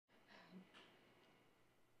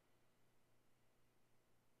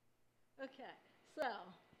Okay, so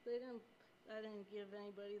I didn't give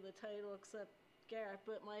anybody the title except Garrett,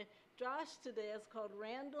 but my Drash today is called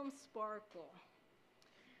Random Sparkle.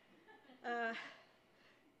 Uh,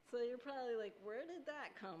 so you're probably like, where did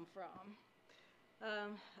that come from?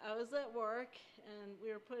 I was at work and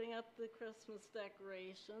we were putting up the Christmas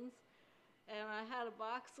decorations, and I had a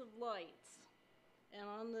box of lights. And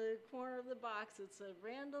on the corner of the box it said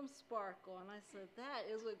Random Sparkle, and I said, that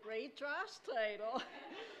is a great Drash title.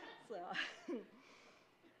 so,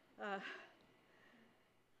 uh,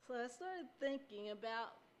 so I started thinking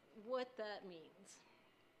about what that means.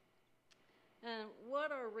 And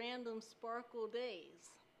what are random sparkle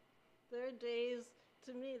days? There are days,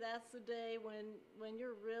 to me, that's the day when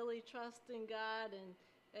you're really trusting God,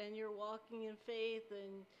 and you're walking in faith,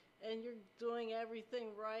 and you're doing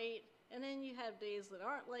everything right. And then you have days that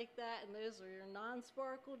aren't like that, and those are your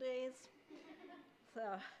non-sparkle days. So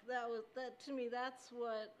that to me, that's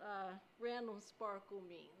what random sparkle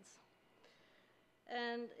means.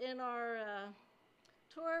 And in our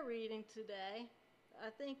Torah reading today, I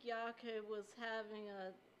think Yaakov was having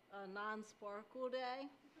a non-sparkle day,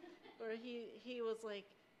 where he was like,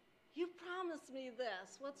 you promised me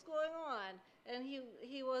this, what's going on? And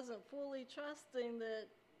he wasn't fully trusting that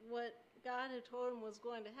what God had told him was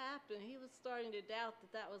going to happen. He was starting to doubt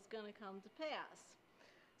that that was going to come to pass.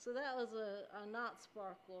 So that was a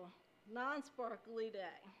non-sparkly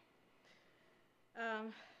day.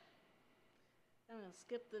 I'm going to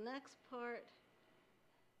skip the next part.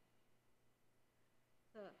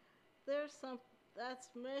 That's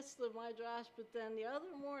most of my Drash, but then the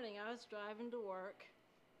other morning I was driving to work,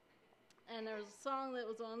 and there was a song that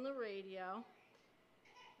was on the radio.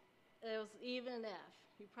 It was Even If.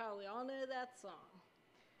 You probably all know that song.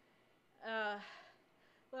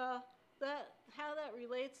 Well, how that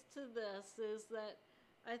relates to this is that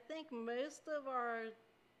I think most of our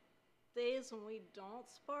days when we don't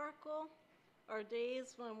sparkle are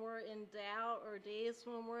days when we're in doubt, or days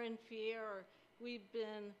when we're in fear, or we've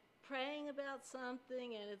been praying about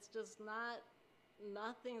something and it's just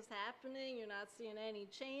nothing's happening. You're not seeing any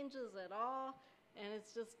changes at all, and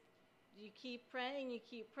it's just, you keep praying,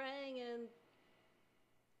 and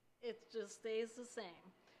it just stays the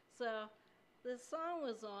same. So this song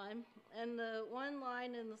was on, and the one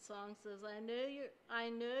line in the song says, I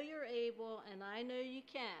know you're able, and I know you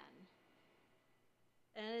can.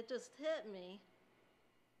 And it just hit me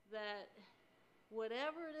that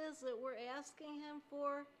whatever it is that we're asking him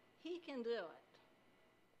for, he can do it.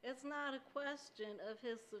 It's not a question of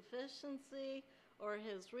his sufficiency or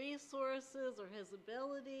his resources or his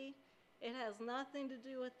ability. It has nothing to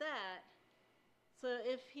do with that. So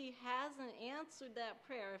if he hasn't answered that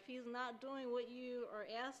prayer, if he's not doing what you are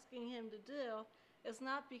asking him to do, it's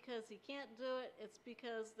not because he can't do it, it's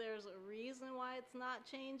because there's a reason why it's not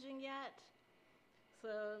changing yet.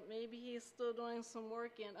 So maybe he's still doing some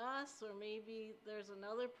work in us, or maybe there's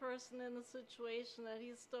another person in the situation that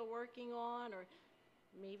he's still working on, or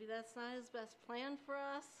maybe that's not his best plan for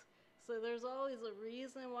us. So there's always a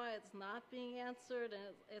reason why it's not being answered,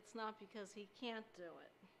 and it's not because he can't do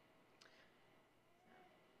it.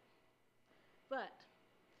 But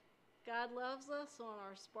God loves us on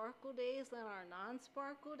our sparkle days and our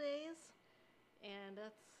non-sparkle days, and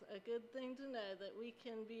that's a good thing to know, that we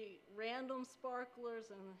can be random sparklers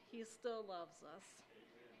and he still loves us.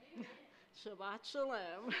 Shabbat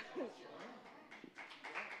Shalom.